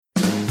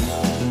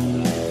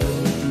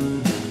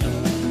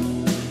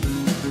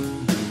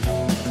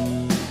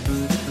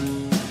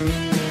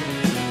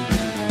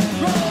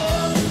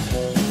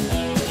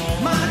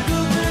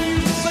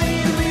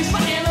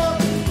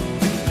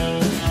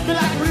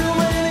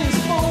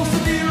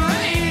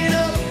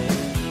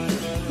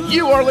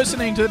You are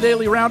listening to the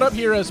Daily Roundup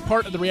here as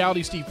part of the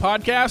Reality Steve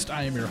podcast.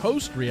 I am your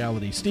host,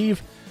 Reality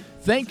Steve.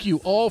 Thank you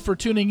all for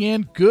tuning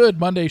in. Good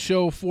Monday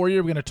show for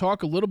you. We're going to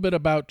talk a little bit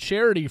about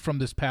charity from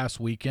this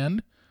past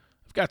weekend.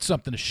 I've got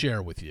something to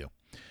share with you.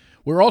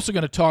 We're also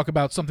going to talk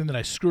about something that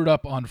I screwed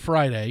up on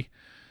Friday.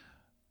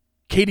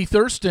 Katie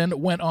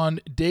Thurston went on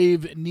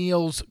Dave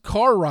Neal's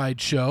car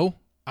ride show.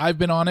 I've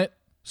been on it.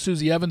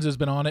 Susie Evans has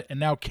been on it. And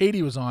now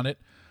Katie was on it.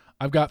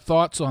 I've got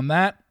thoughts on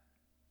that.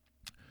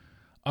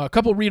 A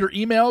couple reader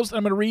emails that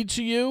I'm going to read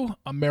to you.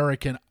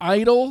 American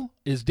Idol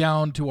is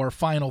down to our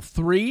final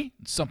 3.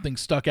 Something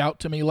stuck out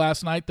to me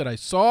last night that I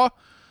saw.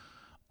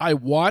 I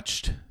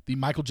watched the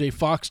Michael J.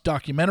 Fox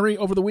documentary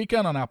over the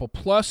weekend on Apple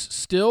Plus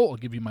still. I'll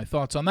give you my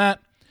thoughts on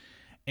that.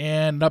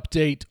 And an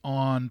update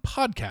on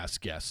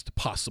podcast guests,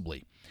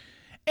 possibly.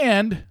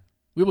 And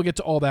we will get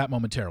to all that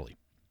momentarily.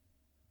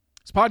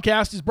 This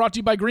podcast is brought to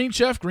you by Green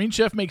Chef. Green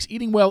Chef makes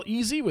eating well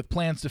easy with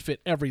plans to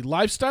fit every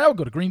lifestyle.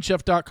 Go to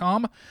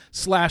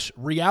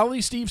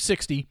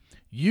greenchef.com/realitysteve60.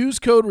 Use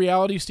code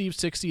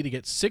realitysteve60 to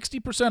get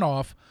 60%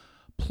 off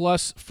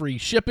plus free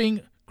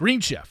shipping. Green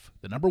Chef,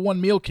 the #1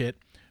 meal kit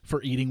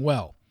for eating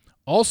well.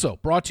 Also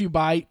brought to you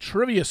by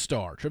Trivia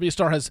Star. Trivia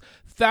Star has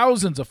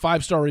thousands of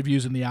 5-star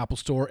reviews in the Apple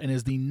Store and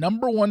is the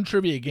 #1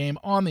 trivia game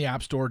on the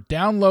App Store.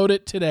 Download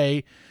it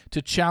today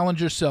to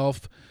challenge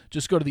yourself.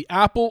 Just go to the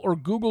Apple or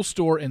Google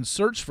Store and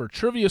search for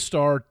Trivia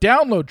Star.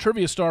 Download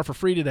Trivia Star for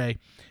free today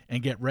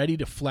and get ready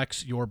to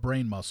flex your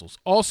brain muscles.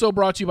 Also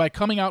brought to you by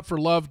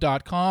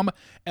ComingOutForLove.com.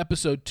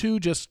 Episode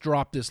 2 just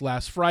dropped this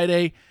last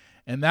Friday,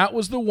 and that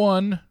was the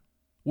one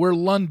where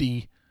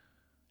Lundy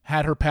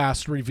had her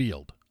past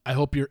revealed. I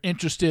hope you're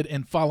interested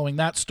in following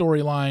that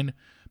storyline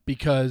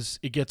because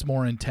it gets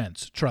more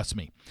intense. Trust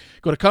me.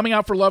 Go to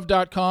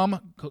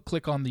ComingOutForLove.com.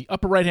 Click on the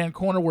upper right-hand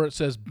corner where it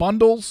says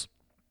Bundles.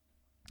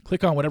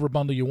 Click on whatever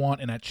bundle you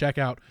want, and at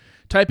checkout,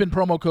 type in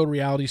promo code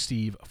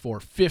RealitySteve for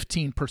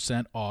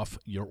 15% off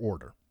your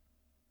order.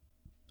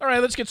 All right,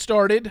 let's get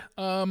started.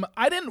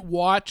 I didn't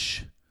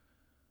watch.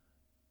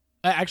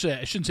 Actually,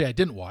 I shouldn't say I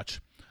didn't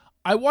watch.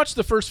 I watched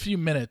the first few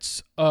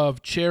minutes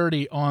of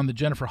Charity on the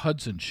Jennifer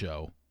Hudson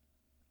show,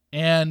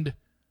 and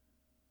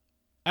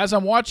as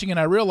I'm watching it,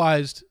 I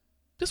realized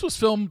this was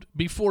filmed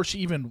before she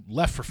even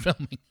left for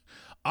filming.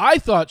 I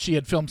thought she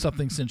had filmed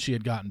something since she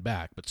had gotten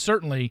back, but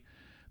certainly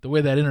the way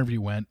that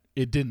interview went,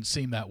 it didn't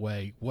seem that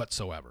way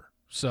whatsoever.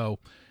 So,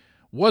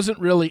 wasn't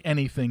really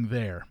anything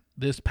there.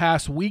 This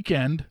past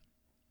weekend,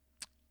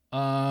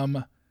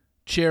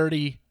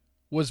 Charity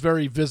was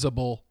very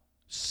visible,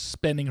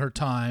 spending her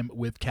time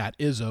with Kat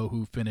Izzo,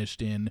 who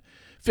finished in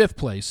 5th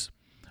place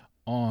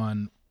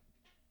on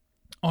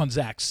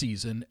Zach's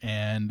season,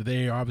 and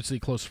they are obviously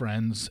close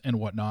friends and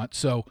whatnot.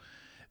 So,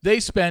 they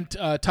spent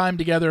time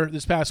together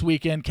this past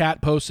weekend.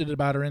 Kat posted it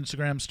about her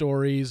Instagram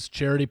stories.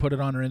 Charity put it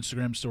on her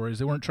Instagram stories.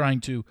 They weren't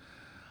trying to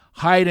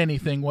hide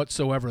anything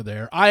whatsoever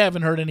there. I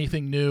haven't heard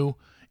anything new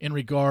in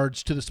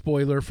regards to the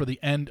spoiler for the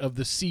end of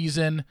the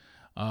season,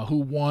 who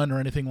won or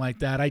anything like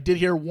that. I did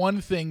hear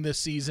one thing this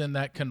season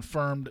that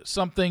confirmed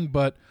something,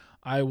 but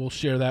I will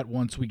share that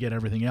once we get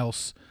everything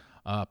else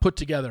put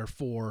together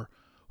for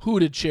who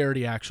did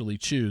Charity actually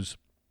choose.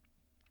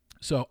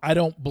 So I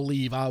don't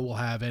believe I will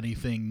have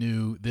anything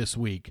new this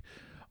week.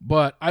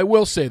 But I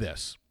will say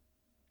this.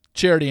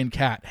 Charity and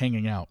Kat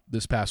hanging out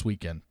this past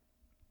weekend.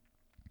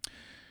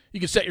 You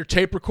can set your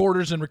tape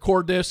recorders and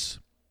record this.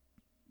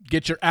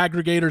 Get your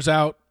aggregators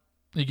out.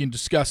 You can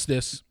discuss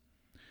this.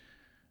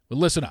 But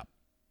listen up.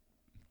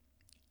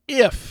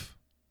 If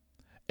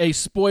a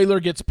spoiler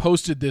gets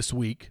posted this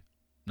week,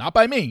 not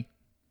by me,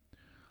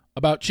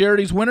 about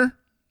Charity's winner,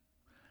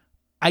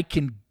 I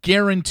can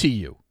guarantee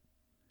you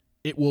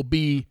it will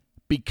be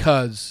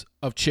because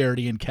of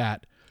Charity and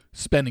Kat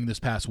spending this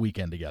past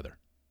weekend together.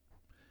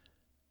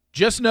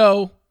 Just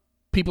know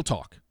people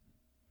talk.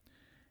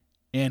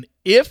 And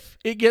if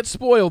it gets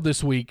spoiled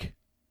this week,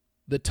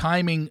 the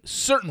timing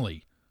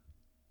certainly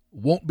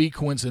won't be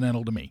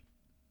coincidental to me.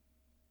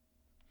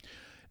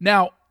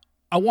 Now,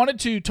 I wanted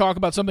to talk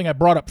about something I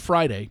brought up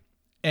Friday,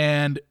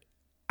 and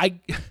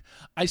I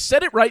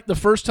said it right the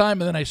first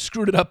time, and then I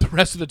screwed it up the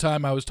rest of the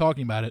time I was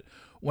talking about it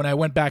when I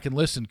went back and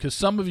listened, because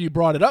some of you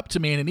brought it up to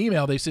me in an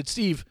email. They said,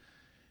 Steve,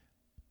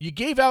 you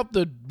gave out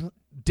the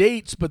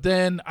dates, but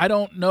then I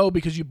don't know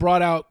because you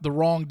brought out the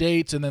wrong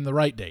dates and then the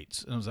right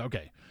dates. And I was like,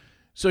 okay.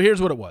 So here's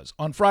what it was.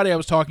 On Friday, I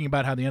was talking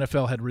about how the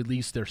NFL had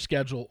released their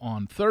schedule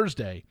on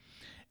Thursday,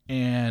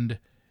 and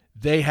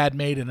they had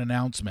made an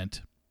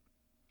announcement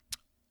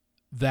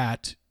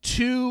that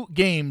 2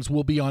 games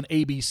will be on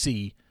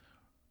ABC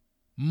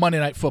Monday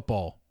Night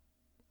Football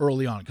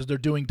early on because they're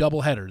doing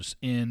doubleheaders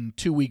in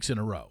 2 weeks in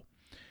a row.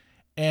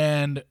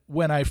 And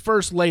when I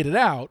first laid it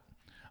out,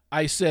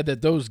 I said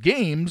that those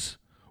games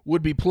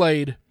would be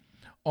played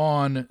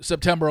on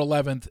September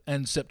 11th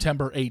and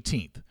September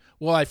 18th.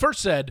 Well, I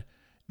first said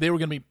they're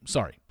going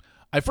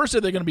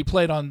to be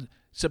played on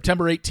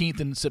September 18th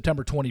and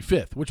September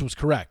 25th, which was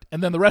correct.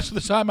 And then the rest of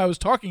the time I was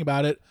talking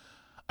about it,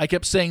 I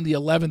kept saying the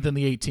 11th and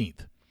the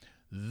 18th.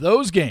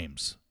 Those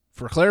games,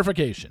 for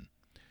clarification,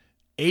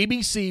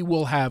 ABC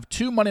will have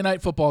 2 Monday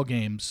Night Football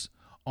games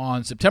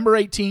on September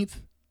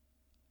 18th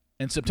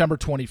and September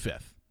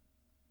 25th.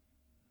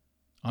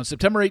 On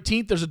September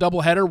 18th, there's a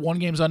doubleheader. 1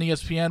 game's on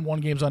ESPN, 1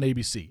 game's on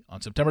ABC. On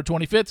September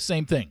 25th,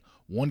 same thing.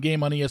 1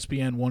 game on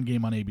ESPN, 1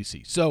 game on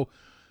ABC. So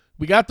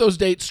we got those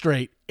dates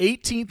straight.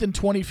 18th and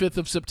 25th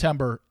of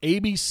September,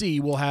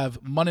 ABC will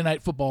have Monday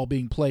Night Football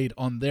being played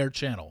on their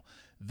channel.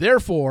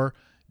 Therefore,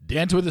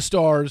 Dancing with the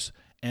Stars,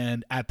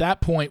 and at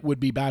that point would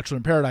be Bachelor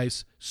in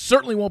Paradise,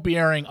 certainly won't be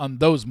airing on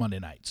those Monday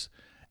nights.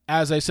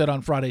 As I said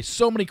on Friday,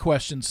 so many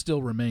questions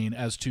still remain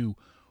as to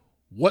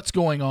what's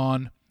going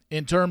on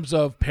in terms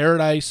of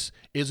Paradise.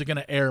 Is it going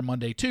to air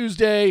Monday,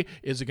 Tuesday?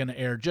 Is it going to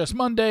air just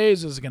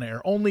Mondays? Is it going to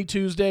air only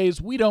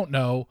Tuesdays? We don't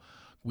know.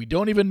 We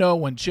don't even know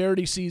when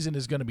charity season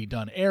is going to be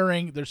done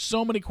airing. There's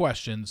so many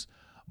questions,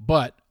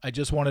 but I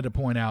just wanted to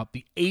point out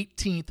the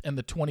 18th and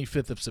the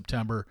 25th of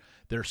September,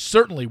 there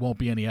certainly won't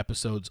be any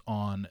episodes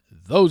on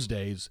those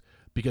days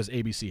because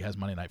ABC has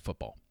Monday Night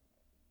Football.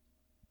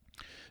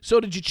 So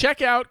did you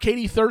check out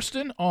Katie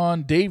Thurston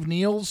on Dave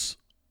Neal's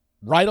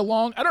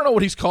ride-along? I don't know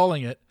what he's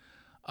calling it.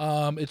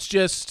 It's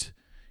just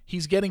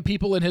he's getting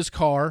people in his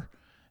car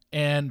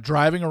and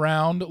driving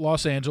around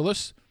Los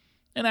Angeles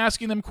and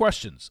asking them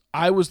questions.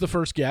 I was the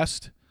first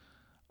guest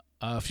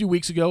a few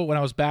weeks ago when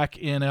I was back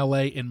in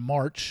LA in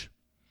March.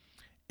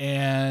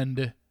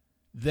 And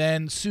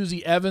then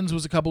Susie Evans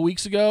was a couple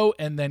weeks ago,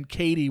 and then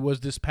Katie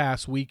was this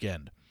past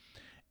weekend.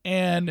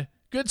 And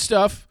good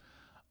stuff.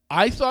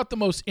 I thought the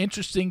most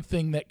interesting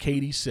thing that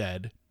Katie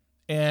said,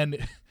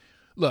 and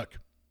look,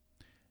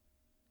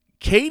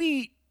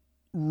 Katie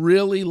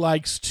really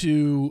likes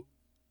to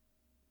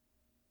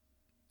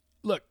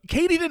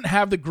Katie didn't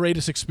have the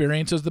greatest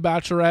experience as the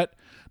Bachelorette.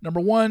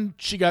 Number one,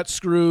 she got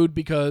screwed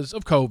because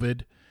of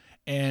COVID,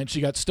 and she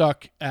got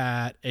stuck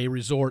at a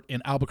resort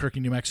in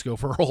Albuquerque, New Mexico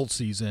for a whole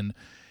season.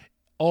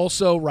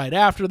 Also, right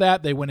after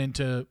that, they went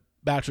into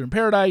Bachelor in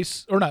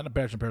Paradise, or not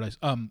Bachelor in Paradise,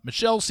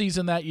 Michelle's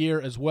season that year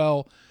as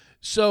well.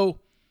 So,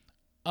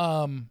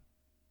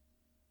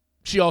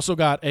 she also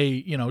got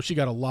she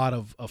got a lot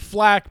of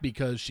flack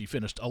because she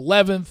finished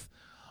 11th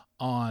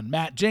on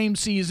Matt James'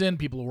 season.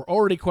 People were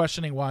already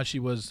questioning why she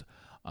was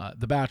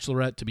the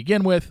Bachelorette to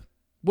begin with.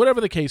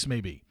 Whatever the case may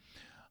be.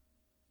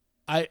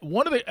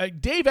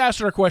 Dave asked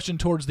her a question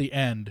towards the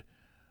end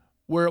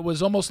where it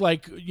was almost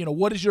like,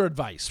 what is your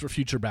advice for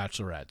future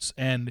bachelorettes?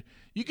 And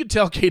you could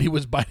tell Katie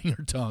was biting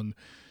her tongue.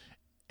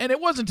 And it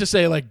wasn't to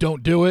say,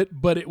 don't do it,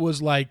 but it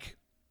was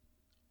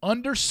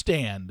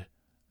understand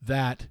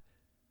that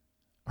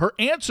her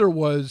answer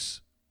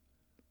was,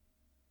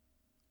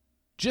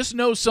 just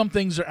know some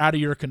things are out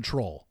of your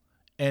control.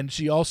 And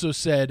she also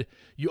said,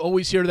 you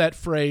always hear that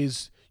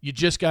phrase, you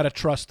just got to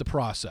trust the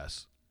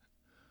process.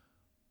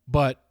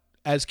 But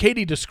as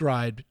Katie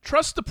described,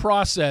 trust the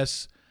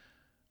process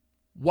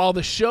while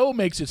the show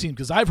makes it seem,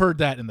 because I've heard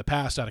that in the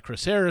past out of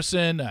Chris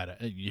Harrison,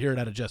 you hear it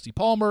out of Jesse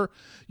Palmer,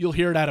 you'll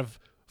hear it out of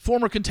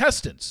former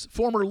contestants,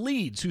 former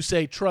leads who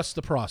say trust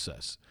the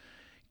process.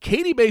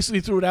 Katie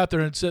basically threw it out there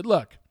and said,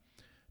 look,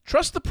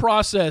 trust the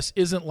process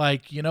isn't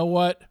you know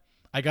what,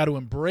 I got to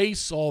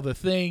embrace all the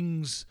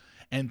things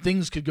and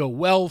things could go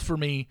well for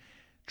me.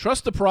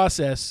 Trust the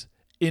process,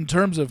 in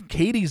terms of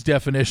Katie's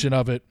definition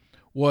of it,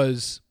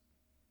 was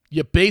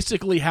you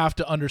basically have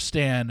to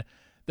understand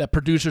that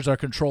producers are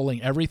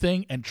controlling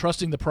everything, and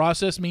trusting the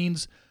process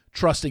means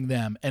trusting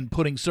them and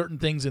putting certain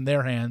things in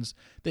their hands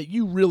that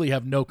you really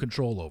have no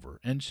control over.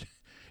 And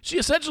she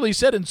essentially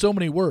said in so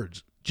many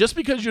words, just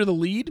because you're the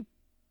lead,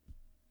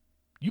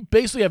 you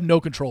basically have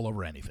no control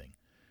over anything.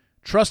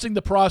 Trusting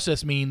the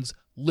process means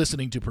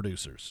listening to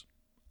producers.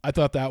 I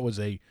thought that was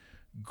a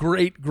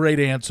great, great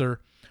answer.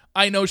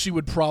 I know she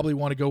would probably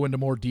want to go into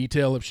more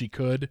detail if she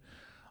could,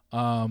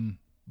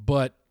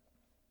 but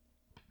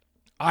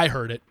I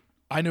heard it.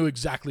 I knew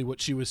exactly what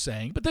she was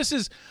saying. But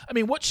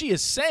what she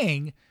is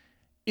saying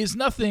is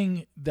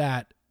nothing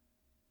that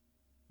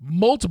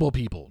multiple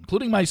people,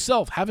 including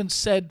myself, haven't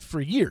said for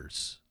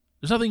years.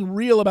 There's nothing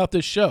real about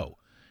this show.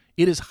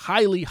 It is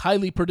highly,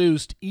 highly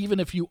produced, even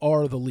if you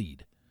are the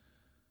lead.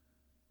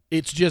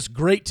 It's just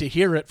great to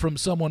hear it from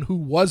someone who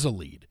was a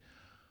lead.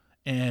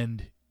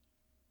 And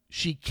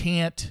she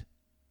can't...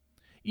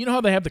 You know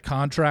how they have the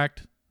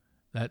contract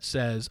that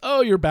says,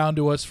 oh, you're bound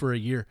to us for a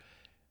year?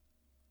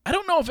 I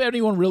don't know if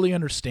anyone really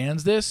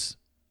understands this,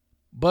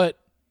 but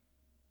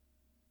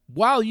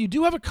while you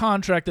do have a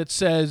contract that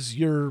says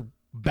you're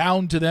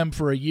bound to them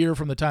for a year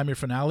from the time your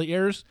finale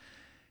airs,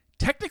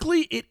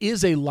 technically it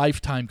is a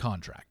lifetime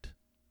contract.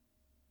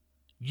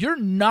 You're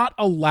not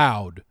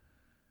allowed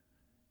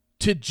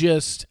to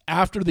just,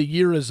 after the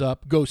year is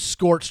up, go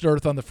scorched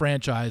earth on the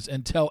franchise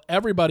and tell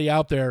everybody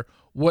out there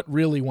what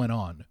really went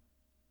on.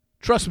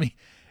 Trust me,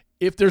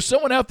 if there's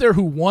someone out there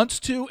who wants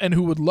to and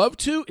who would love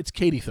to, it's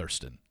Katie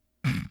Thurston.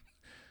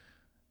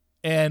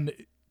 And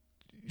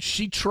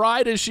she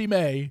tried as she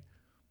may,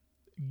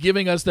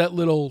 giving us that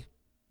little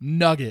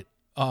nugget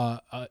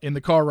in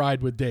the car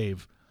ride with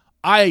Dave.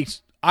 I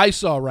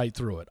saw right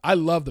through it. I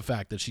love the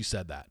fact that she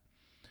said that,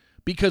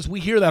 because we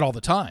hear that all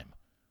the time.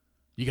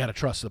 You got to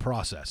trust the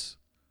process.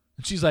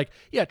 And she's like,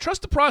 yeah,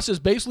 trust the process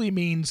basically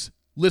means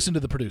listen to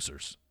the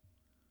producers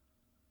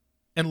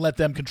and let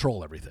them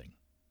control everything.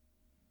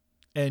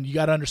 And you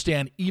got to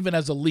understand, even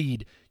as a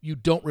lead, you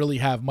don't really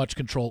have much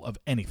control of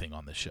anything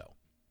on this show.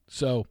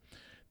 So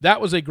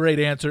that was a great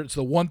answer. It's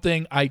the one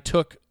thing I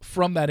took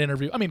from that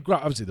interview. I mean,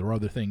 obviously there were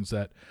other things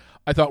that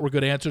I thought were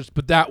good answers,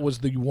 but that was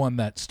the one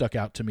that stuck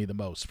out to me the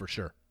most for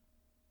sure.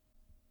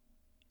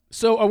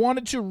 So I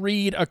wanted to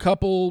read a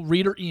couple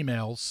reader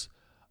emails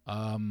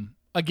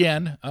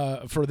again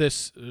for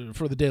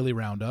the Daily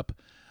Roundup.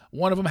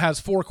 One of them has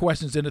 4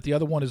 questions in it. The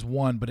other one is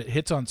 1, but it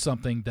hits on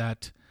something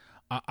that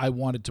I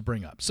wanted to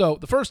bring up. So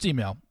the first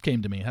email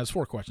came to me. It has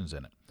 4 questions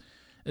in it.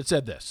 It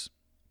said this.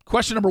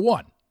 Question number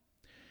 1.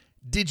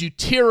 Did you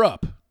tear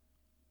up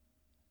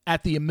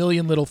at the A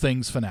Million Little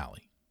Things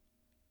finale?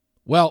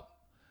 Well,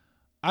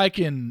 I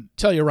can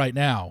tell you right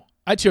now,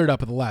 I teared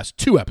up at the last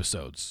 2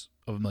 episodes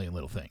of A Million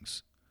Little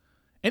Things.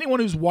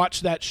 Anyone who's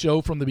watched that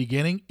show from the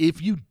beginning,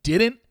 if you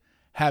didn't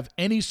have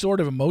any sort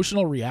of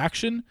emotional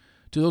reaction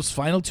to those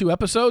final 2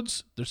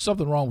 episodes, there's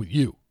something wrong with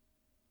you.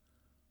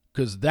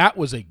 Because that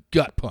was a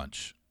gut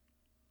punch.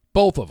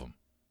 Both of them.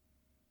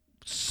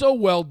 So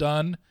well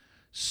done.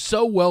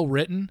 So well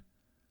written.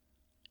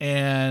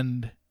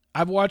 And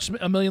I've watched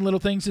A Million Little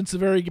Things since the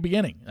very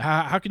beginning.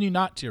 How can you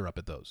not tear up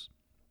at those?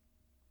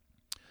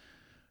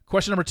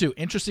 Question number 2.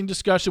 Interesting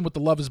discussion with the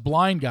Love is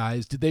Blind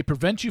guys. Did they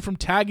prevent you from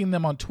tagging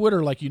them on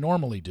Twitter like you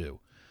normally do?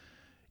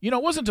 You know,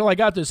 it wasn't until I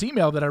got this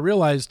email that I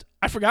realized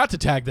I forgot to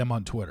tag them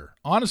on Twitter.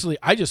 Honestly,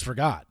 I just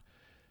forgot.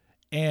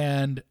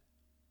 And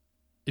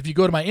if you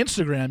go to my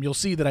Instagram, you'll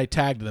see that I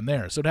tagged them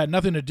there. So it had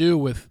nothing to do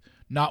with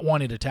not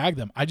wanting to tag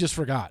them. I just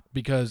forgot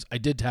because I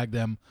did tag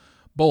them,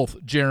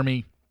 both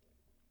Jeremy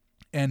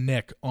and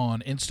Nick,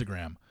 on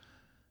Instagram.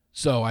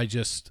 So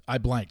I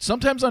blanked.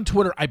 Sometimes on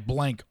Twitter, I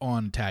blank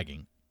on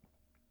tagging.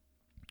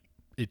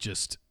 I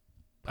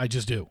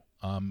just do.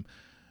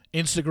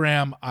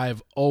 Instagram,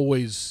 I've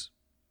always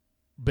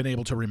been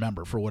able to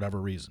remember for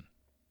whatever reason.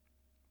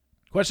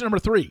 Question number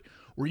 3.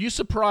 Were you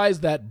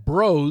surprised that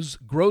Bros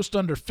grossed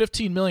under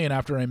 $15 million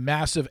after a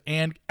massive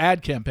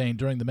ad campaign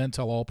during the Men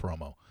Tell All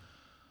promo?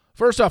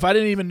 First off, I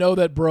didn't even know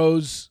that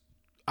Bros,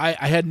 I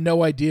had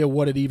no idea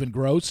what it even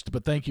grossed,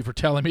 but thank you for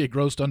telling me it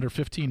grossed under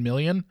 $15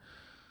 million.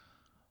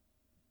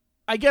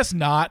 I guess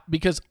not,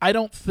 because I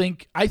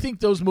think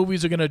those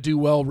movies are going to do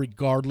well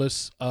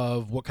regardless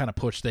of what kind of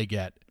push they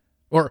get.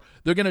 Or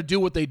they're going to do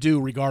what they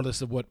do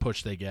regardless of what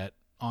push they get,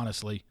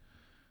 honestly.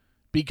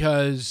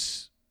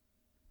 Because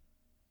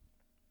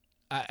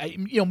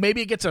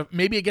maybe it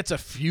gets a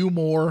few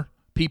more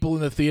people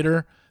in the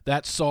theater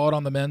that saw it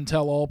on the Men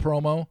Tell All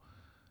promo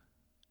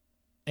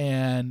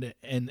and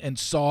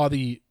saw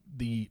the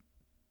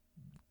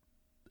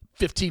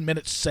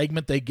 15-minute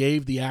segment they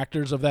gave the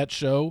actors of that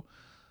show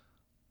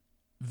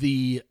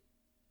the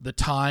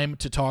time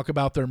to talk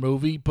about their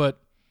movie,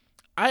 but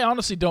I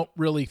honestly don't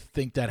really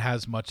think that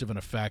has much of an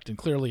effect, and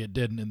clearly it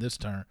didn't in this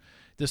time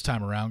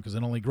around because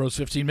it only grossed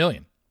 $15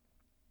 million.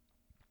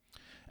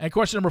 And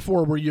question number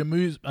 4, were you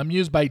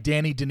amused by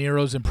Danny De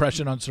Niro's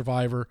impression on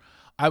Survivor?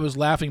 I was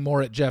laughing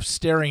more at Jeff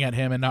staring at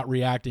him and not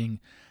reacting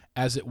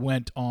as it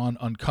went on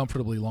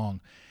uncomfortably long.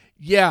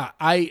 Yeah,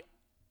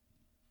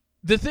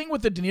 the thing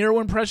with the De Niro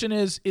impression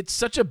is it's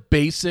such a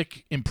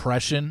basic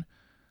impression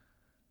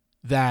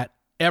that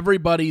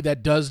everybody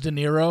that does De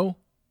Niro,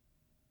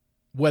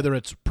 whether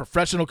it's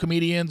professional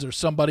comedians or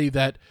somebody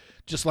that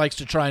just likes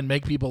to try and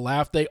make people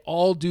laugh, they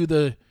all do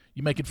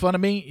you making fun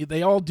of me?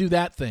 They all do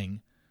that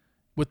thing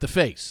with the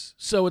face.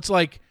 So it's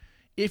like,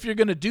 if you're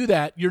going to do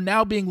that, you're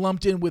now being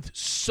lumped in with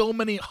so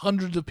many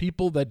hundreds of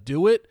people that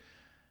do it.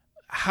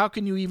 How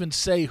can you even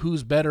say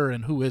who's better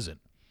and who isn't?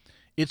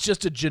 It's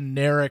just a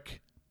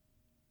generic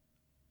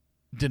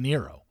De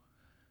Niro.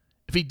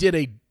 If he did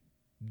a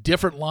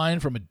different line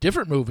from a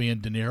different movie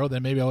in De Niro,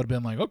 then maybe I would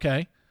have been like,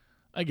 okay,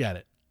 I get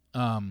it.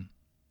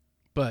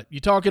 But you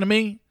talking to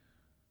me?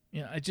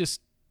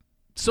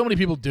 So many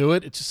people do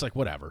it. It's just like,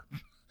 whatever.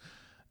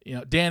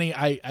 Danny,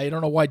 I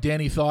don't know why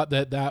Danny thought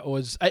that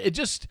was, I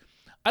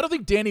don't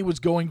think Danny was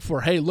going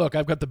for, hey, look,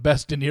 I've got the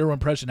best De Niro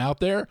impression out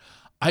there.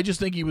 I just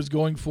think he was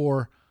going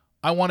for,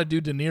 I want to do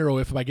De Niro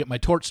if I get my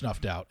torch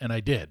snuffed out, and I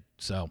did.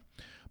 So,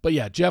 but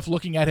yeah, Jeff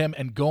looking at him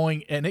and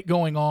it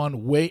going on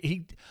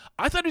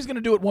I thought he was going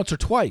to do it once or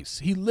twice.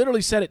 He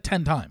literally said it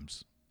 10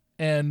 times.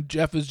 And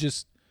Jeff is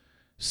just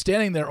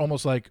standing there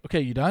almost like,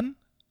 okay, you done?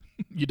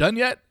 You done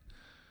yet?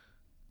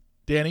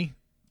 Danny,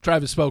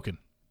 Travis spoken.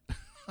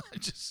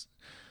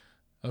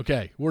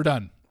 Okay, we're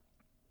done.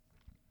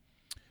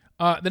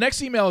 The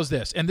next email is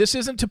this, and this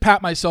isn't to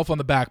pat myself on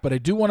the back, but I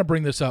do want to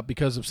bring this up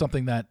because of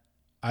something that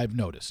I've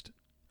noticed.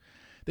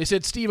 They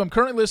said, Steve, I'm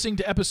currently listening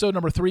to episode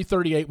number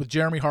 338 with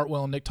Jeremy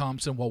Hartwell and Nick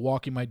Thompson while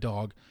walking my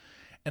dog,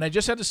 and I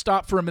just had to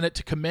stop for a minute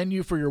to commend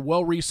you for your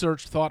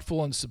well-researched,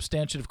 thoughtful, and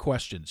substantive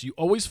questions. You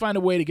always find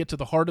a way to get to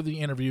the heart of the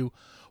interview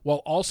while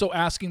also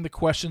asking the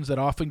questions that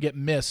often get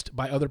missed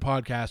by other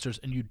podcasters,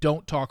 and you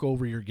don't talk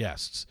over your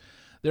guests.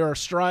 There are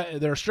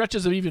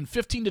stretches of even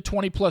 15 to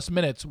 20 plus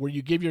minutes where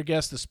you give your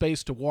guests the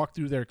space to walk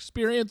through their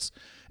experience,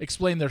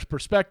 explain their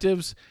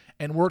perspectives,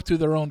 and work through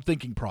their own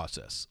thinking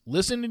process.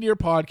 Listening to your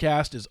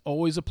podcast is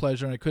always a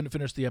pleasure, and I couldn't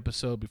finish the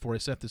episode before I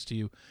sent this to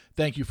you.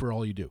 Thank you for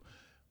all you do.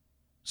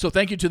 So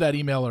thank you to that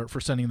emailer for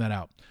sending that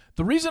out.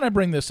 The reason I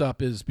bring this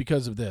up is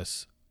because of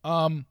this.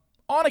 On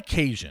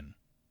occasion,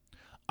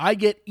 I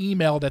get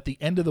emailed at the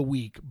end of the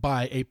week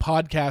by a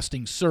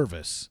podcasting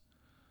service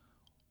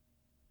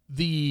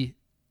the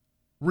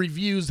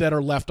reviews that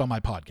are left on my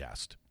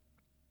podcast.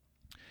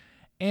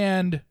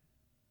 And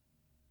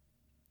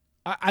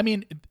I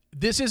mean,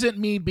 this isn't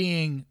me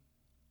being,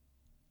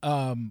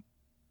 I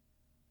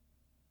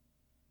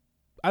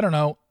don't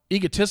know,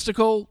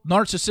 egotistical,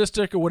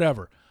 narcissistic, or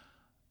whatever.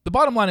 The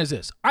bottom line is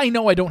this. I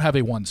know I don't have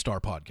a one-star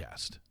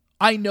podcast.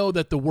 I know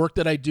that the work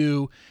that I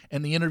do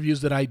and the interviews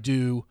that I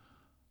do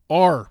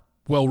are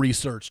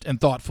well-researched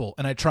and thoughtful,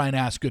 and I try and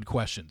ask good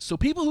questions. So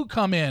people who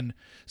come in,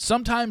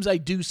 sometimes I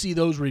do see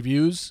those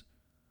reviews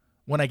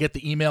when I get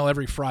the email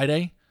every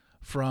Friday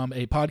from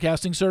a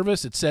podcasting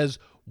service. It says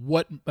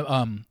what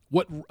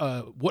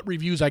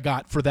reviews I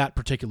got for that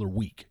particular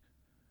week.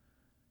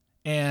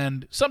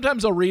 And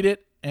sometimes I'll read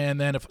it,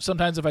 and then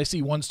sometimes if I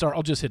see 1 star,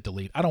 I'll just hit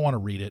delete. I don't want to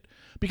read it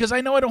because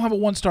I know I don't have a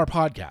 1-star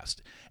podcast,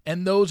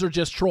 and those are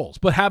just trolls.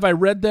 But have I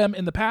read them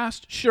in the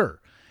past?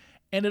 Sure.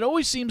 And it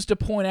always seems to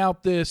point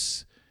out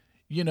this,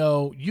 you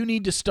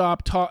need to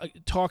stop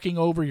talking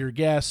over your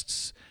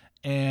guests.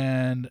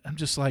 And I'm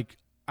just like,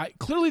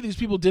 clearly these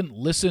people didn't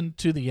listen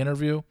to the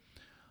interview.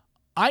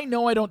 I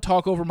know I don't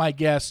talk over my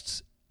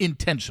guests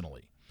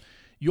intentionally.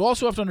 You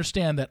also have to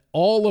understand that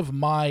all of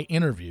my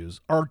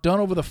interviews are done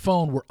over the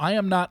phone where I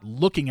am not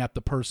looking at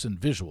the person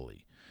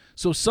visually.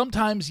 So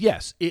sometimes,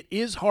 yes, it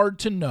is hard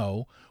to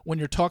know when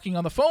you're talking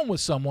on the phone with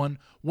someone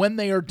when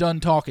they are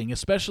done talking,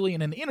 especially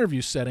in an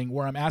interview setting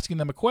where I'm asking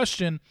them a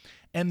question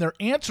and they're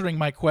answering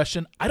my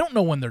question. I don't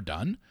know when they're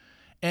done.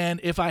 And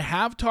if I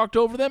have talked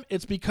over them,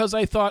 it's because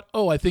I thought,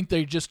 I think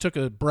they just took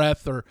a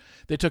breath or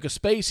they took a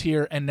space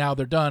here and now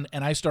they're done.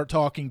 And I start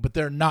talking, but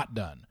they're not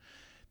done.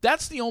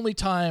 That's the only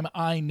time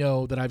I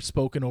know that I've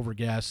spoken over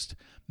guests.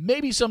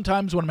 Maybe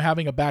sometimes when I'm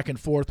having a back and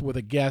forth with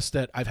a guest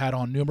that I've had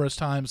on numerous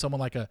times, someone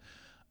like a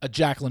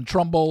Jacqueline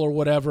Trumbull or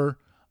whatever,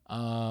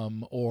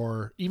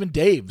 or even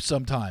Dave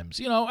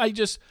sometimes.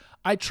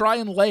 I try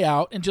and lay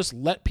out and just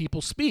let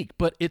people speak.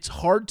 But it's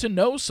hard to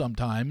know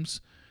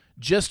sometimes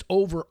just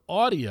over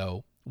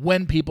audio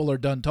when people are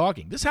done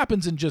talking. This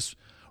happens in just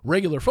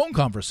regular phone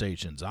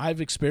conversations.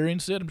 I've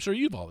experienced it. I'm sure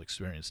you've all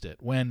experienced it.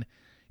 When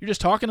you're just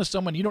talking to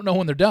someone, you don't know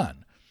when they're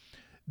done.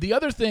 The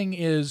other thing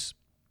is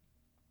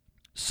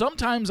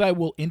sometimes I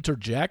will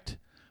interject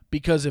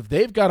because if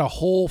they've got a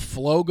whole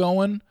flow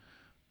going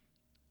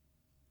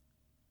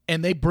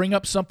and they bring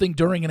up something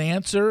during an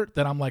answer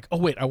that I'm like, oh,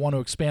 wait, I want to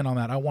expand on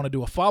that. I want to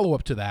do a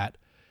follow-up to that.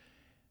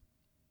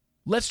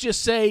 Let's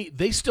just say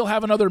they still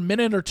have another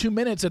minute or 2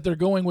 minutes that they're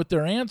going with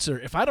their answer.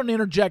 If I don't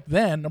interject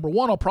then, number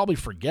one, I'll probably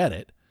forget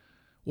it,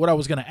 what I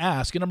was going to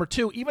ask. And number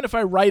two, even if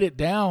I write it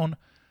down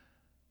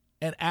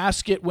and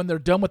ask it when they're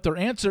done with their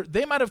answer,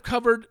 they might have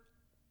covered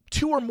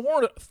 2 or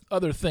more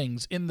other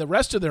things in the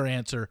rest of their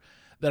answer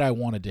that I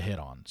wanted to hit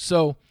on.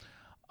 So,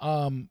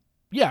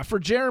 for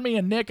Jeremy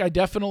and Nick, I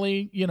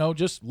definitely,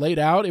 just laid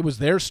out. It was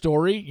their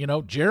story.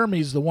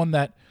 Jeremy's the one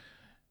that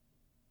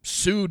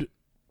sued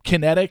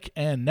Kinetic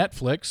and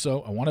Netflix,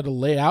 so I wanted to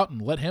lay out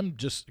and let him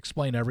just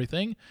explain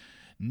everything.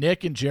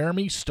 Nick and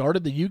Jeremy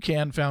started the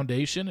UCAN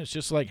Foundation. It's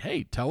just like,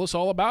 hey, tell us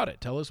all about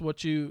it. Tell us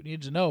what you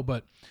need to know.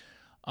 But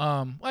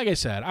like I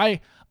said,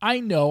 I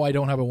know I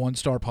don't have a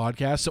 1-star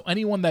podcast, so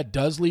anyone that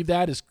does leave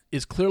that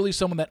is clearly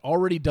someone that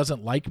already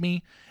doesn't like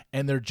me,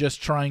 and they're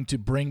just trying to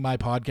bring my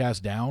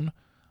podcast down.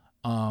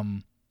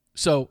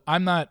 So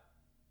I'm not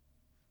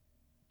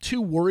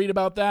too worried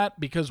about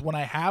that because when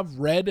I have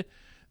read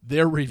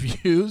their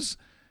reviews,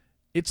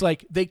 it's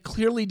like they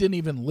clearly didn't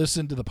even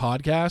listen to the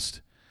podcast.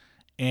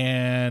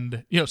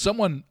 And,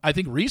 someone I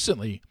think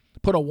recently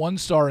put a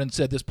 1-star and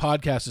said this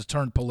podcast has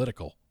turned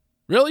political.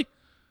 Really?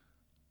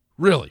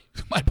 Really?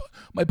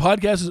 My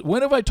podcast is,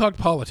 when have I talked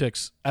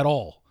politics at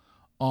all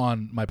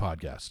on my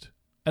podcast?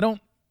 My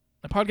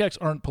podcasts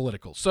aren't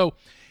political. So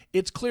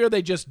it's clear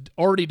they just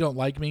already don't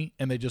like me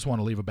and they just want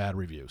to leave a bad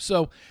review.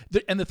 So,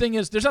 and the thing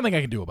is, there's nothing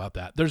I can do about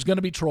that. There's going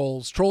to be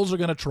trolls. Trolls are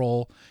going to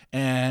troll.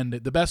 And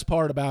the best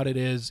part about it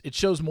is it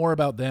shows more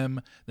about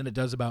them than it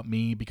does about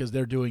me because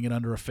they're doing it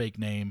under a fake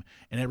name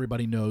and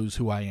everybody knows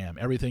who I am.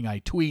 Everything I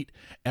tweet,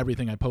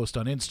 everything I post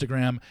on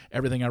Instagram,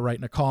 everything I write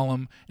in a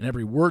column, and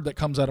every word that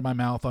comes out of my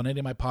mouth on any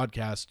of my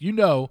podcasts,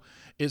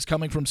 is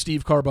coming from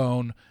Steve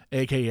Carbone,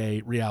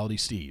 a.k.a. Reality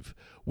Steve.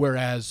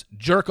 Whereas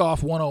Jerk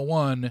Off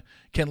 101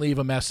 can leave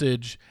a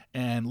message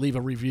and leave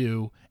a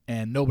review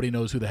and nobody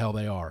knows who the hell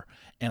they are.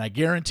 And I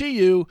guarantee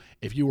you,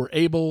 if you were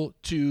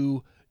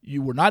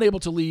not able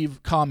to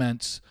leave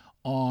comments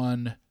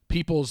on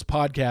people's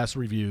podcast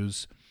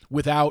reviews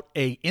without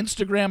a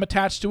Instagram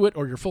attached to it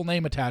or your full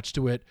name attached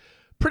to it,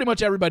 pretty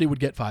much everybody would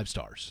get 5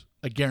 stars.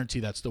 I guarantee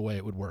that's the way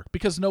it would work,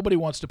 because nobody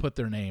wants to put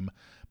their name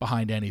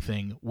behind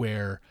anything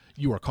where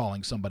you are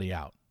calling somebody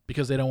out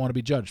because they don't want to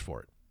be judged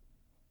for it.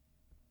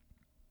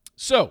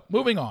 So,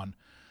 moving on.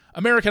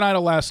 American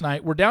Idol last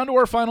night. We're down to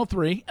our final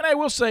 3, and I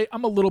will say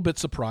I'm a little bit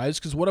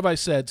surprised, because what have I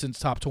said since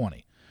top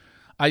 20?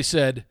 I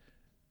said,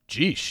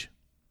 geesh,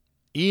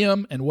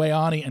 Ian and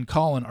Wayani and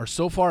Colin are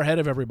so far ahead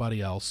of everybody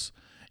else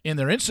in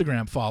their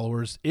Instagram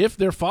followers. If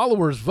their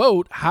followers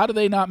vote, how do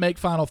they not make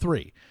final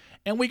 3?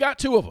 And we got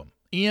 2 of them.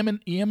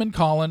 Ian and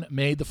Colin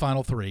made the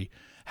final 3.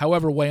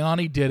 However,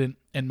 Wayani didn't,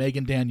 and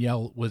Megan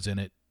Danielle was in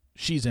it.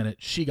 She's in it.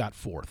 She got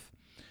 4th.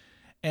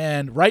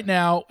 And right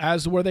now,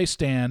 as where they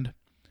stand,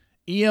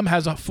 Ian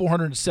has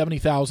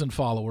 470,000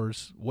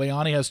 followers.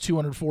 Wayani has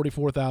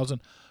 244,000.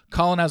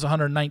 Colin has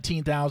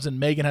 119,000.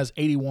 Megan has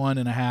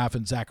 81.5,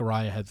 and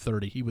Zachariah had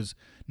 30. He was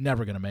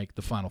never going to make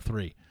the final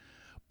 3.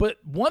 But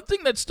one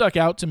thing that stuck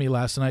out to me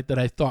last night that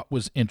I thought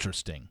was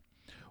interesting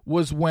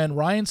was when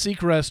Ryan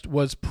Seacrest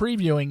was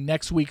previewing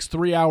next week's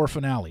 3-hour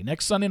finale.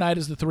 Next Sunday night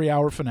is the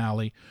 3-hour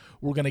finale.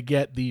 We're going to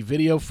get the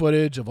video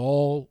footage of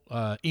all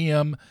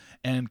Ian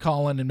and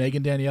Colin and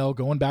Megan Danielle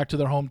going back to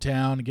their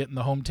hometown and getting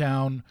the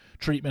hometown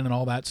treatment and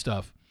all that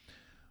stuff.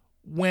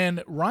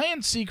 When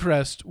Ryan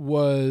Seacrest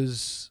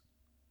was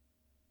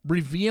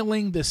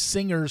revealing the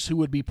singers who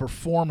would be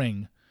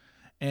performing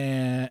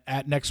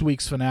at next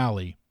week's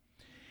finale,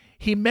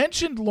 he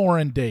mentioned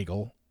Lauren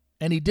Daigle,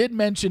 and he did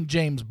mention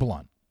James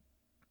Blunt.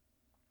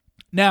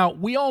 Now,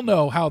 we all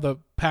know how the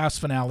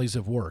past finales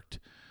have worked.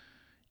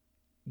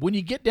 When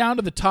you get down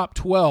to the top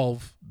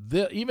 12,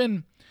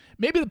 even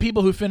maybe the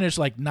people who finish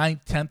like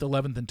 9th, 10th,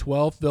 11th, and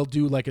 12th, they'll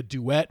do like a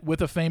duet with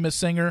a famous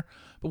singer.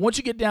 But once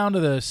you get down to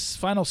the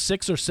final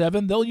 6 or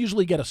 7, they'll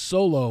usually get a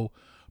solo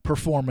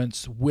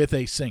performance with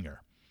a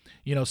singer.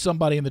 You know,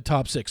 somebody in the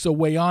top 6. So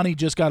Wayani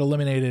just got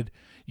eliminated.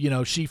 You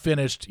know, she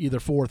finished either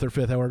 4th or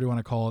 5th, however you want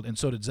to call it, and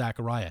so did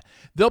Zachariah.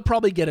 They'll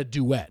probably get a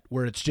duet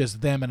where it's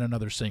just them and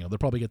another singer. They'll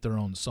probably get their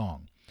own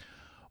song.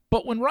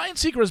 But when Ryan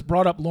Seacrest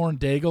brought up Lauren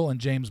Daigle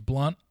and James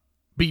Blunt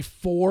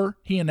before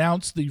he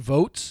announced the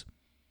votes,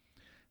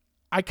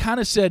 I kind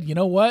of said, you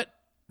know what?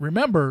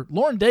 Remember,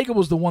 Lauren Daigle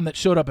was the one that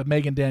showed up at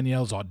Megan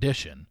Danielle's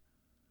audition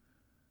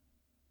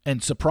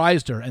and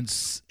surprised her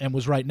and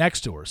was right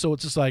next to her. So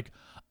it's just like,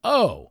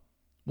 oh,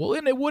 well,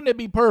 wouldn't it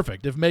be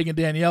perfect if Megan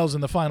Danielle's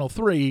in the final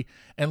 3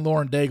 and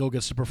Lauren Daigle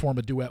gets to perform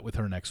a duet with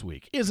her next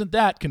week? Isn't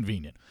that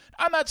convenient?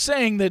 I'm not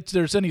saying that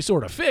there's any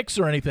sort of fix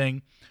or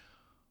anything,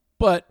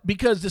 but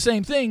because the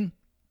same thing,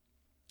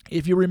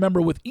 if you remember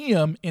with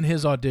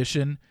Ian's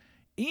audition,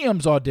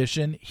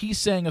 he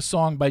sang a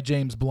song by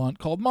James Blunt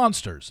called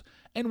Monsters.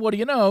 And what do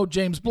you know?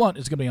 James Blunt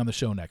is going to be on the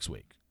show next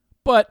week.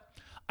 But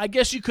I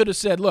guess you could have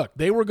said, look,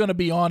 they were going to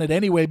be on it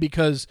anyway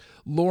because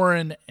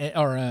Ian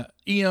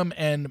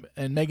and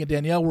Megan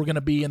Danielle were going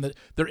to be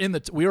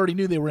we already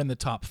knew they were in the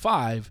top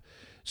 5.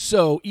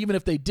 So even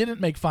if they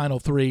didn't make final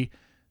 3,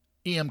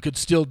 Ian could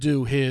still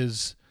do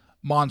his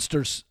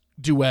Monsters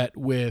duet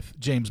with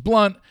James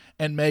Blunt,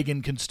 and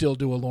Megan can still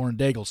do a Lauren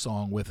Daigle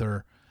song with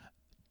her.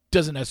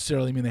 Doesn't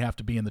necessarily mean they have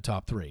to be in the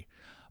top 3.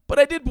 But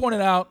I did point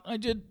it out. I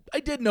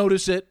did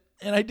notice it,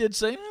 and I did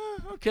say,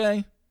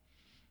 okay.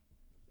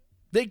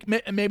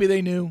 Maybe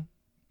they knew.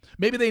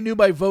 Maybe they knew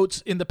by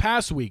votes in the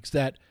past weeks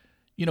that,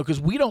 you know, because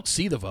we don't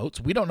see the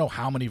votes. We don't know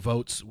how many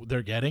votes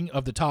they're getting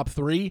of the top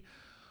 3.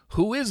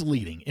 Who is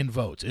leading in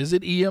votes? Is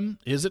it Ian?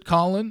 Is it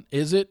Colin?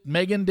 Is it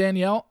Megan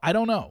Danielle? I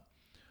don't know.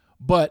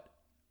 But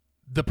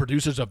the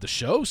producers of the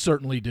show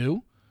certainly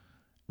do.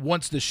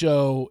 Once the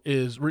show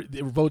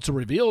the votes are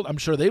revealed, I'm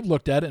sure they've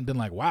looked at it and been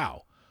like,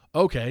 wow,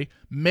 okay,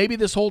 maybe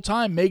this whole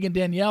time Megan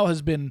Danielle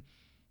has been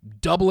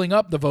doubling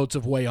up the votes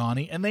of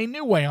Wayani, and they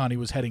knew Wayani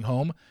was heading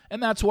home,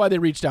 and that's why they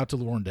reached out to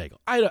Lauren Daigle.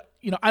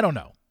 I don't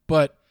know,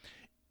 but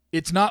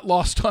it's not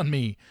lost on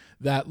me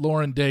that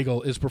Lauren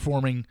Daigle is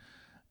performing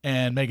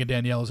and Megan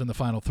Danielle is in the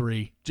final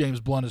 3. James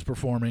Blunt is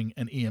performing,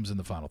 and Ian's in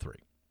the final 3.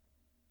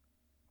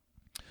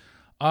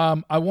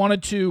 I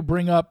wanted to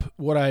bring up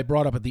what I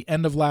brought up at the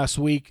end of last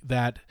week,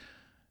 that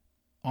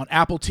on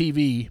Apple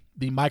TV,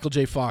 the Michael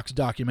J. Fox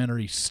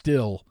documentary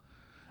still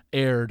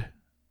aired,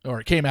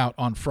 or it came out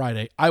on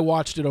Friday. I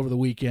watched it over the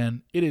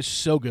weekend. It is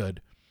so good.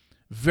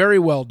 Very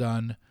well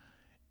done.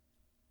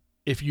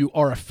 If you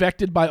are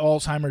affected by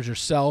Alzheimer's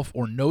yourself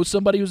or know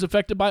somebody who's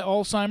affected by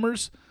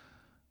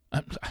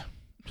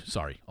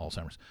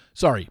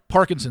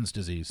Parkinson's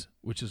disease,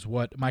 which is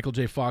what Michael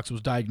J. Fox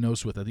was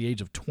diagnosed with at the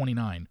age of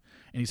 29,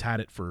 and he's had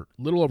it for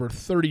a little over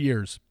 30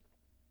 years.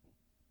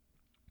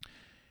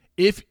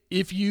 If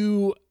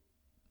you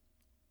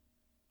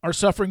are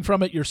suffering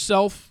from it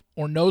yourself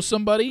or know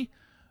somebody,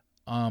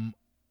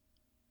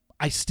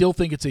 I still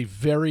think it's a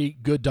very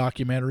good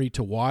documentary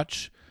to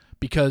watch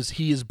because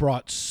he has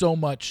brought so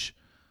much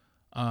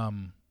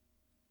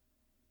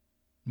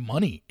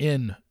money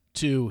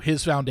into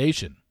his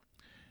foundation.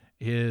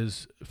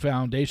 His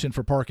foundation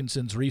for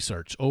Parkinson's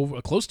research,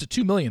 over close to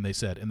 $2 million, they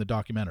said in the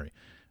documentary.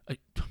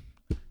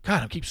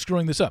 I keep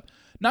screwing this up.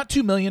 Not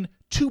 2 million,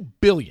 2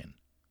 billion.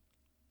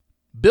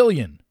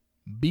 Billion.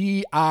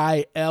 Billion.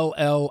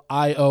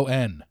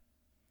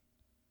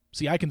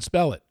 See, I can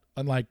spell it,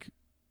 unlike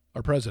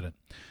our president.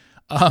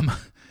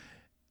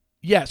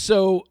 Yeah,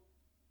 so,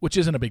 which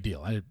isn't a big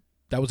deal.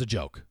 That was a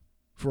joke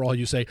for all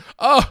you say,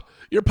 oh,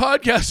 your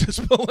podcast is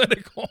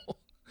political.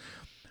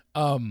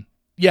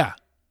 Yeah,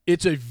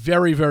 it's a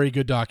very, very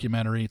good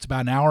documentary. It's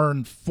about an hour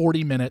and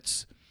 40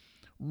 minutes.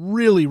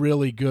 Really,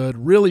 really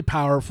good, really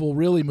powerful,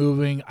 really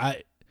moving.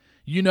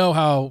 You know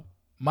how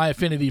my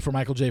affinity for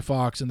Michael J.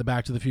 Fox and the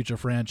Back to the Future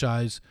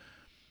franchise,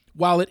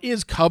 while it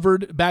is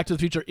covered, Back to the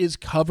Future is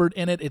covered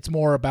in it, it's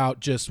more about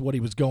just what he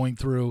was going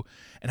through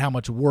and how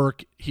much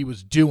work he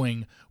was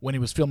doing when he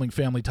was filming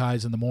Family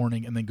Ties in the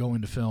morning and then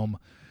going to film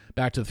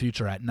Back to the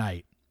Future at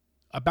night.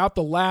 About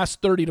the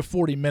last 30 to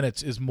 40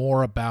 minutes is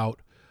more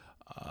about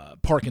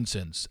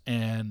Parkinson's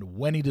and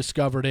when he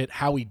discovered it,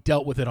 how he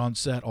dealt with it on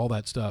set, all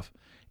that stuff.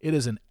 It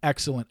is an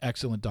excellent,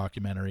 excellent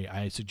documentary.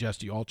 I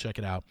suggest you all check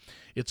it out.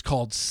 It's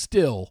called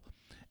Still,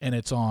 and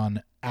it's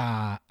on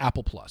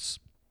Apple Plus.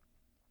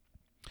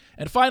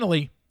 And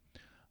finally,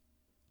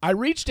 I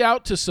reached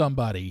out to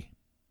somebody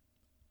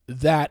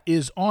that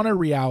is on a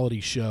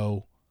reality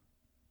show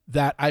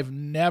that I've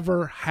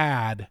never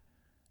had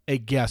a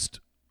guest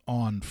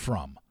on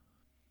from.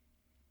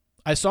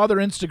 I saw their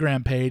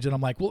Instagram page, and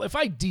I'm like, well, if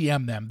I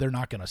DM them, they're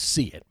not going to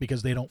see it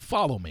because they don't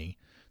follow me.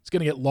 It's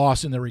going to get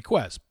lost in their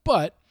request.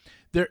 But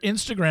their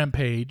Instagram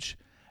page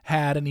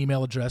had an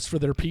email address for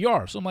their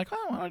PR. So I'm like,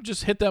 oh, I'll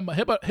just hit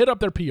up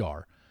their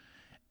PR.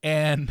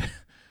 And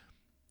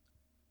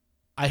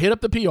I hit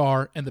up the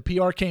PR, and the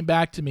PR came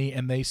back to me,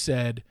 and they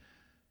said,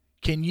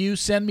 can you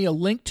send me a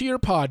link to your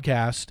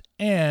podcast,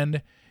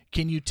 and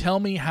can you tell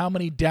me how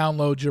many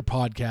downloads your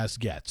podcast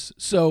gets?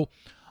 So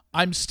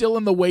I'm still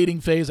in the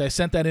waiting phase. I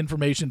sent that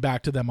information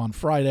back to them on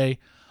Friday.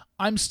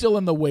 I'm still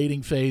in the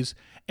waiting phase.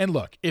 And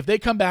look, if they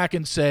come back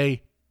and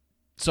say,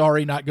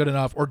 sorry, not good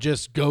enough, or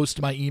just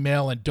ghost my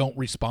email and don't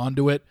respond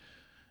to it,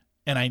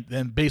 and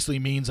then basically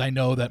means I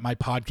know that my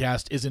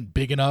podcast isn't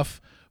big enough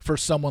for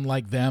someone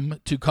like them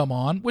to come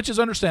on, which is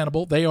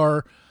understandable. They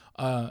are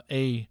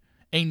a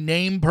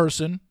name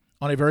person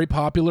on a very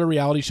popular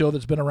reality show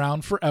that's been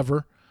around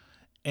forever.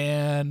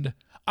 And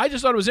I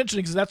just thought it was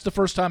interesting because that's the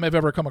first time I've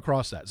ever come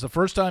across that. It's the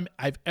first time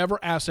I've ever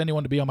asked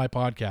anyone to be on my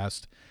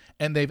podcast,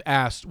 and they've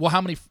asked, well,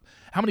 how many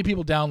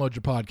people download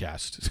your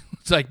podcast?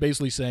 It's like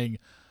basically saying,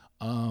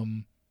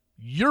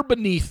 you're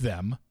beneath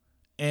them,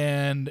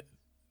 and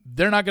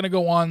they're not going to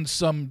go on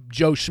some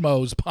Joe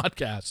Schmo's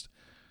podcast.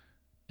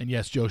 And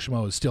yes, Joe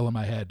Schmo is still in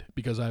my head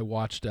because I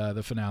watched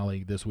the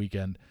finale this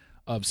weekend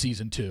of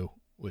season 2,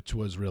 which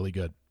was really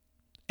good.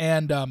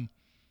 And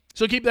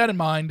so keep that in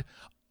mind.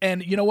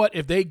 And you know what?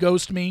 If they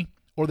ghost me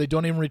or they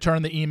don't even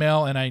return the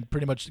email and I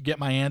pretty much get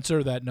my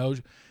answer that no,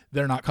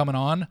 they're not coming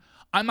on,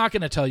 I'm not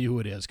going to tell you who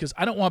it is because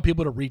I don't want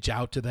people to reach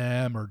out to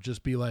them or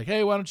just be like,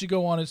 hey, why don't you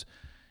go on as,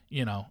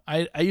 I'm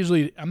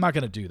not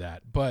going to do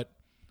that. But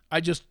I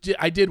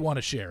did want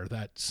to share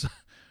that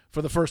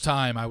for the first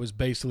time I was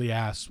basically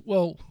asked,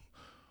 well,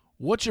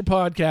 what's your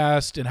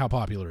podcast and how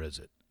popular is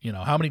it?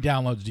 How many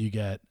downloads do you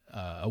get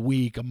a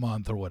week, a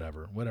month, or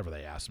whatever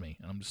they ask me.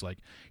 And I'm just like,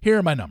 here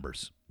are my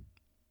numbers.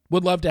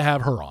 Would love to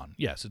have her on.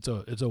 Yes,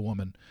 it's a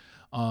woman.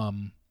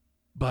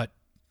 But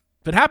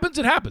if it happens,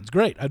 it happens.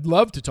 Great. I'd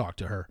love to talk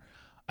to her.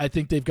 I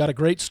think they've got a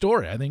great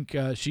story. I think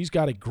she's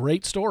got a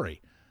great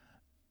story.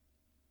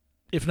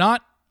 If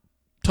not,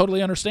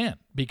 totally understand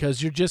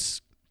because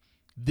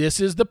this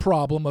is the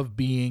problem of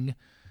being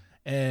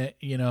a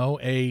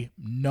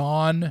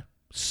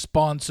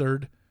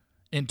non-sponsored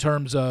in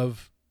terms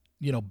of,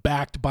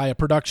 backed by a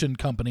production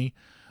company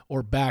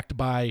or backed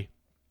by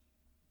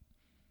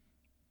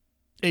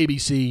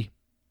ABC,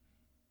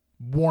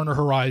 Warner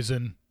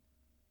Horizon,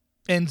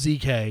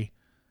 NZK.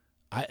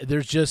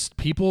 There's just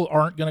people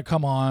aren't going to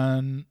come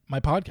on my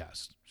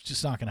podcast. It's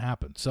just not going to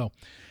happen. So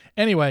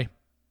anyway,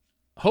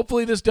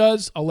 hopefully this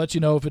does. I'll let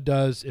you know if it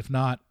does. If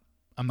not,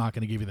 I'm not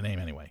going to give you the name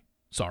anyway.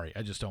 Sorry.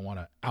 I just don't want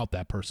to out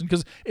that person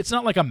because it's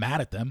not like I'm mad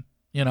at them.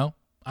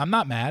 I'm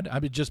not mad. I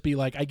would just be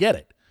like, I get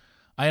it.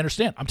 I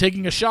understand. I'm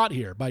taking a shot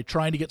here by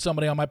trying to get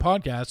somebody on my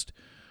podcast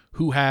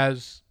who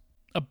has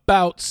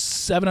about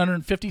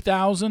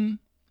 750,000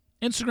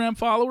 Instagram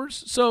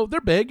followers. So they're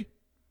big.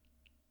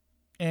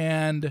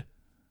 And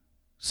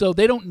so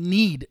they don't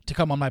need to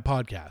come on my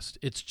podcast.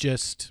 It's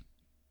just,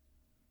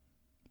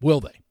 will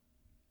they?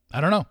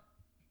 I don't know.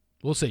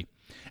 We'll see.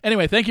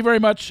 Anyway, thank you very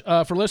much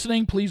for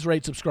listening. Please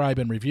rate, subscribe,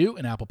 and review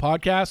in Apple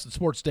Podcasts. The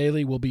Sports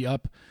Daily will be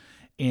up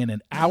in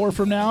an hour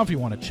from now if you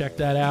want to check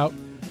that out.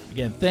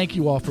 Again, thank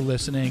you all for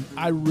listening.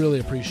 I really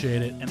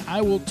appreciate it, and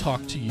I will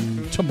talk to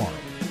you tomorrow.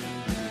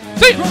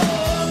 See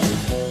you!